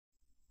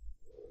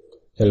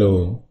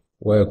Hello,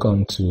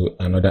 welcome to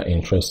another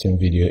interesting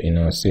video in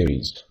our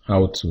series,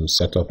 how to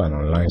set up an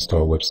online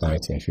store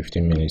website in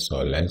 15 minutes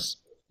or less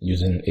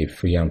using a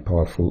free and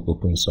powerful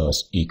open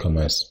source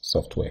e-commerce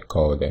software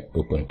called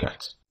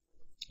Opencart.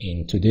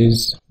 In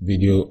today's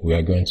video, we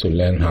are going to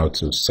learn how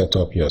to set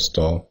up your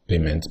store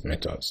payment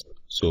methods.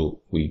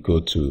 So we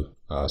go to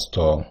our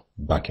store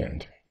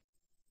backend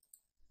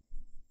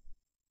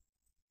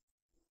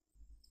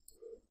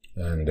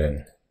and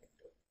then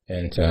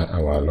enter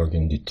our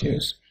login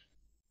details.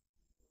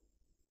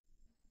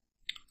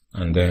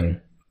 And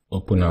then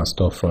open our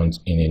storefront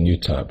in a new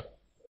tab.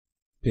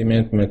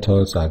 Payment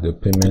methods are the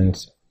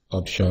payment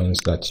options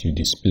that you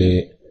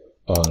display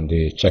on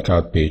the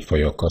checkout page for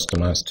your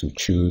customers to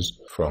choose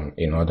from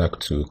in order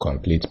to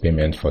complete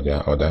payment for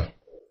their order.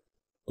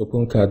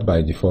 Opencart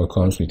by default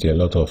comes with a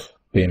lot of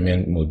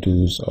payment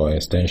modules or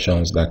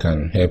extensions that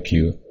can help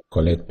you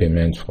collect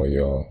payment for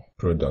your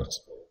products.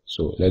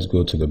 So let's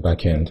go to the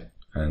backend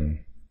and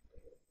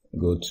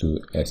go to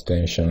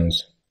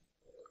extensions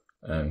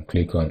and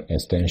click on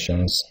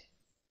extensions.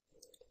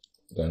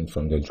 Then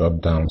from the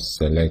drop down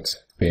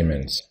select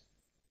payments,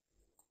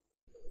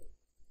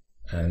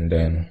 and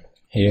then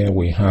here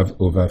we have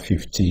over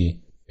 50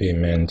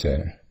 payment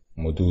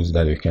modules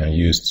that you can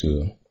use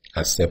to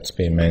accept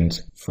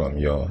payment from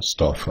your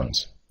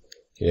storefront.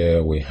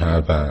 Here we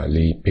have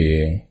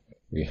LeePay,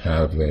 we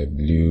have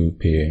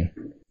BluePay,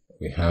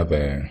 we have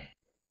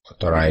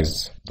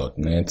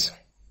authorized.net.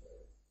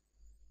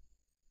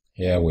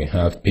 Here we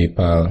have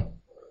PayPal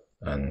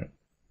and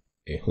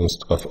a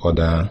host of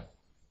other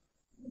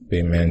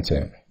payment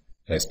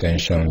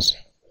extensions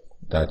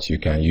that you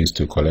can use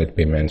to collect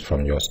payment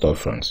from your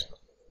storefront.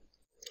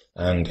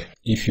 And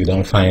if you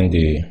don't find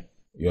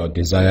your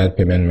desired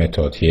payment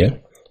method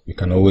here, you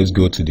can always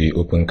go to the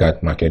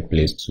Opencart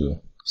marketplace to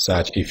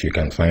search if you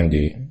can find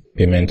the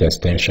payment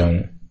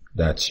extension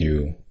that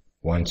you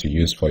want to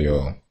use for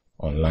your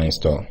online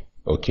store.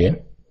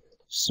 Okay,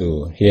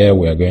 so here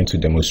we are going to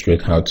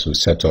demonstrate how to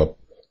set up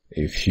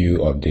a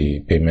few of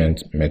the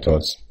payment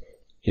methods.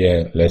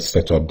 Here, let's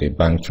set up the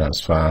bank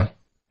transfer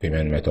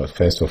payment method.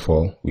 First of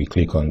all, we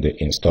click on the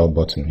install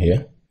button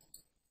here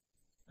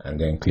and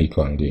then click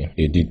on the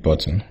edit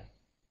button.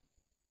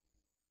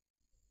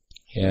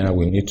 Here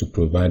we need to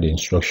provide the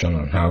instruction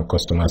on how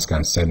customers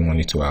can send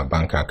money to our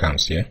bank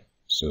accounts here.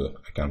 So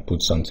I can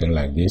put something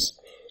like this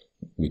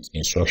with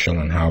instruction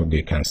on how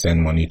they can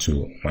send money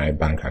to my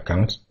bank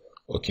account.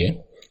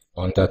 Okay,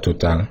 under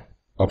total,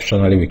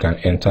 optionally we can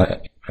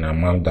enter an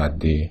amount that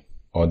the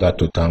order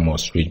total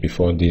must reach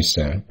before this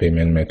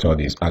payment method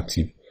is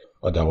active.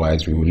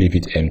 Otherwise, we will leave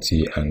it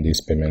empty and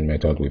this payment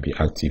method will be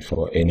active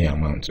for any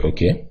amount.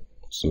 Okay,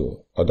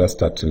 so order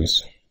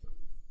status,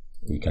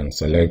 we can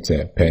select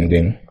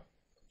pending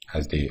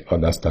as the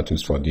order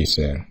status for this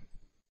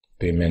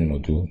payment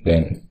module.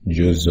 Then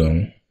geo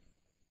zone,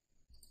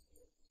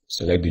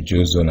 select the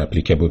geo zone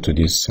applicable to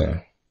this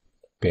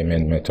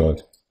payment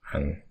method,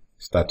 and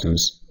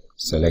status,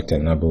 select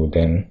enable.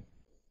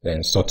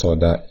 Then sort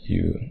order,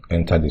 you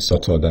enter the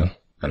sort order,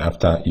 and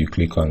after you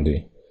click on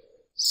the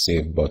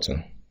save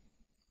button.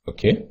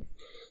 Okay,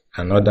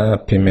 another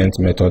payment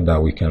method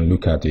that we can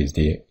look at is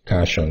the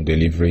cash on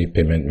delivery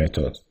payment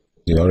method.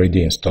 It's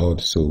already installed,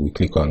 so we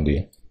click on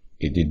the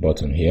edit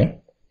button here,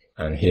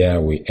 and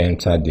here we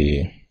enter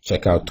the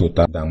checkout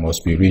total that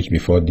must be reached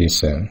before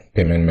this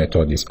payment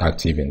method is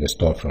active in the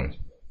storefront.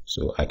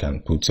 So I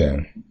can put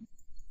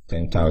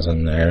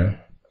 10,000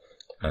 naira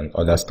and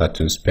order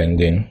status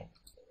pending,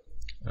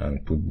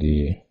 and put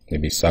the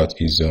maybe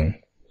southeast zone,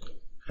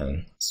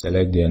 and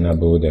select the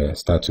enabled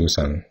status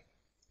and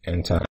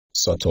enter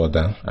sort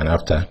order, and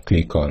after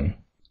click on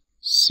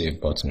save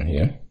button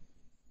here.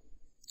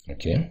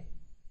 Okay,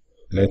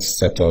 let's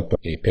set up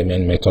a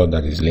payment method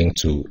that is linked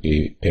to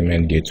a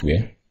payment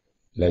gateway.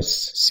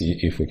 Let's see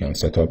if we can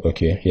set up.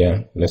 Okay,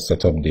 here let's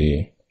set up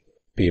the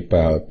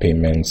PayPal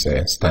payments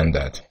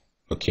standard.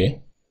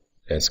 Okay,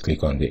 let's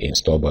click on the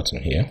install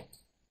button here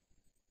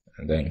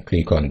and then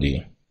click on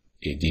the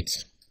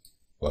edit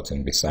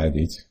button beside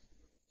it.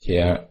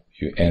 Here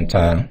you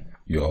enter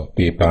your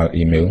PayPal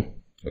email.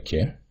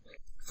 Okay,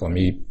 for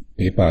me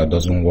PayPal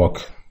doesn't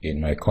work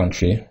in my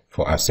country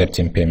for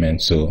accepting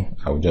payment, so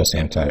I will just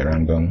enter a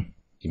random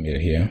email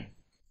here.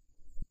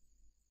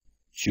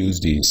 Choose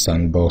the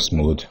sandbox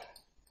mode,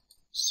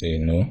 say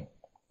no,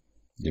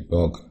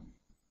 debug,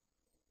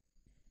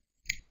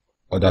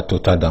 order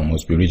total that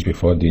must be reached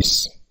before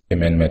this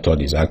payment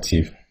method is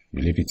active,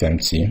 you leave it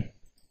empty.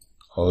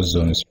 All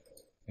zones,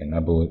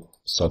 enable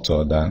sort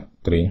order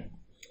 3.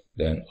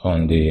 Then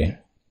on the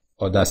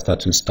order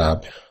status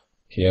tab,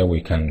 here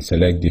we can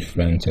select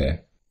different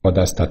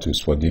order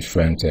status for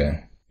different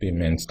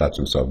payment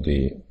status of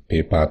the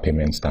PayPal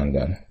payment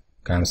standard.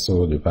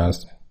 Cancel,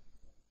 reverse,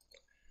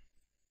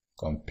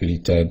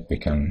 completed, we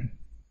can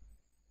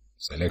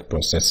select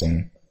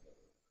processing,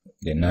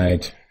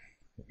 denied,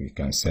 we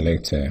can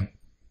select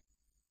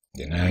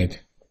denied,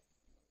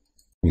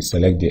 we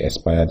select the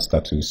expired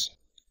status,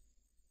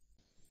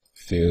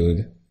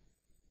 failed,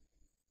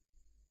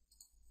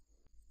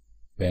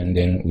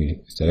 Pending,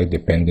 we select the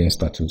pending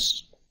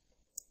status.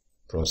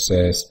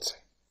 Processed,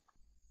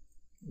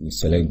 we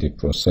select the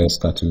process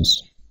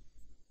status.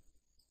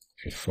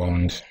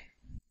 Refund,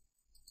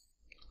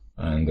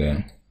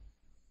 and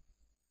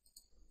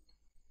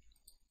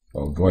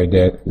for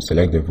voided, we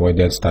select the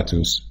voided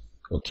status.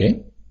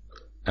 Okay,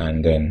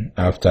 and then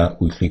after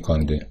we click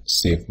on the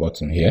save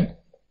button here.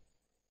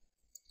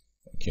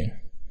 Okay,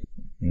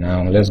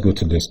 now let's go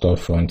to the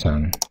storefront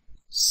and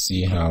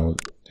see how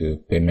the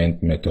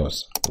payment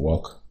methods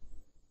work.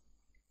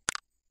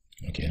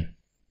 Okay,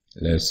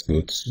 let's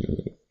go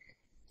to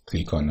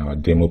click on our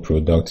demo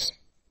products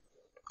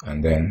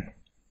and then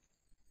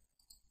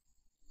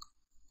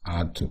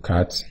add to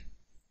cart,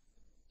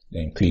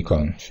 then click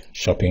on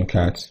shopping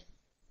cart,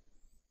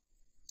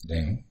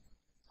 then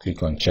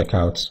click on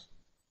checkout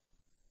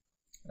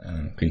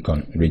and click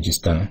on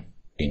register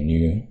a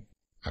new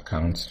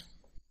account.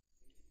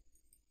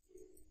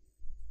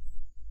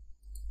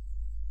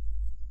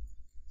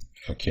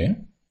 Okay,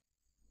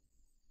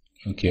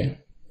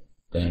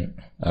 then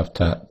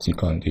after,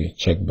 click on the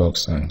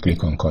checkbox and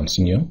click on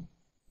continue.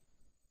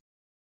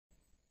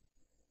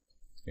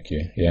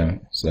 Okay, here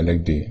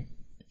select the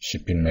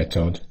shipping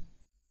method.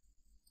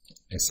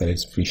 Let's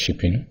select free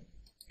shipping.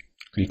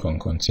 Click on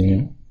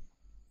continue.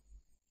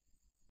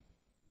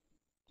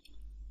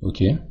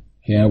 Okay,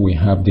 here we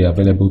have the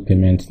available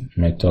payment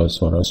methods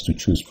for us to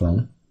choose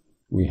from.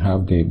 We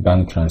have the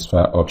bank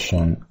transfer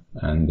option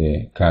and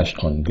the cash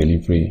on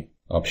delivery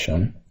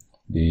option.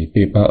 The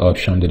PayPal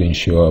option didn't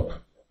show up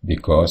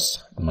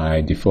because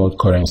my default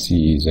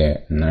currency is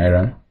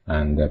Naira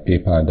and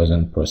PayPal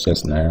doesn't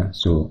process Naira.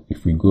 So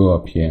if we go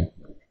up here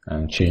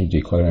and change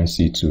the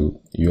currency to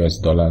US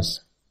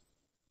dollars,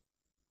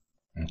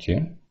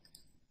 okay,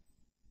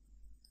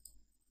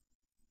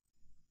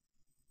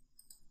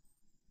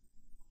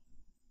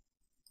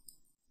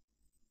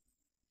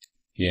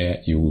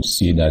 here you will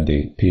see that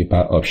the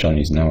PayPal option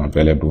is now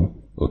available.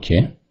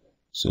 Okay,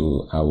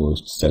 so I will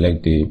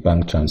select the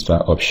bank transfer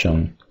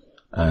option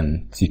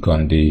and click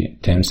on the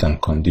terms and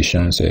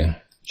conditions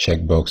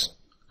checkbox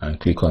and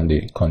click on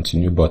the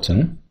continue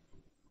button.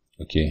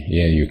 Okay,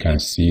 here you can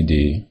see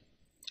the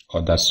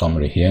order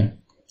summary here,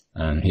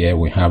 and here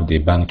we have the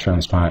bank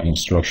transfer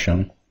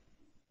instruction.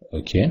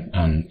 Okay,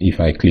 and if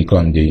I click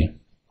on the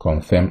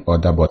confirm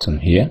order button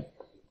here,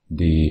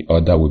 the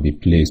order will be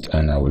placed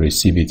and I will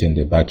receive it in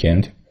the back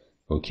end.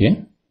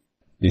 Okay,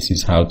 this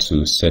is how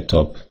to set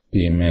up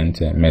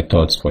payment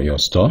methods for your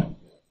store.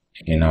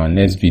 In our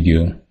next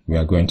video, we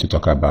are going to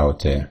talk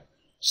about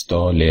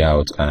store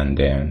layout and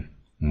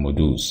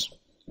modules.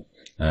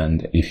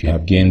 And if you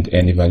have gained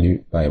any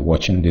value by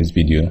watching this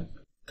video,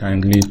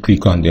 kindly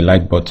click on the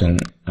like button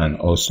and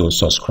also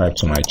subscribe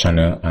to my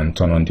channel and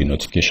turn on the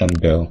notification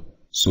bell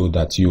so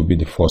that you'll be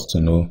the first to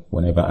know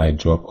whenever I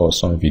drop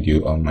awesome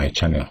video on my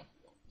channel.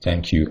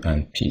 Thank you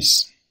and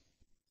peace.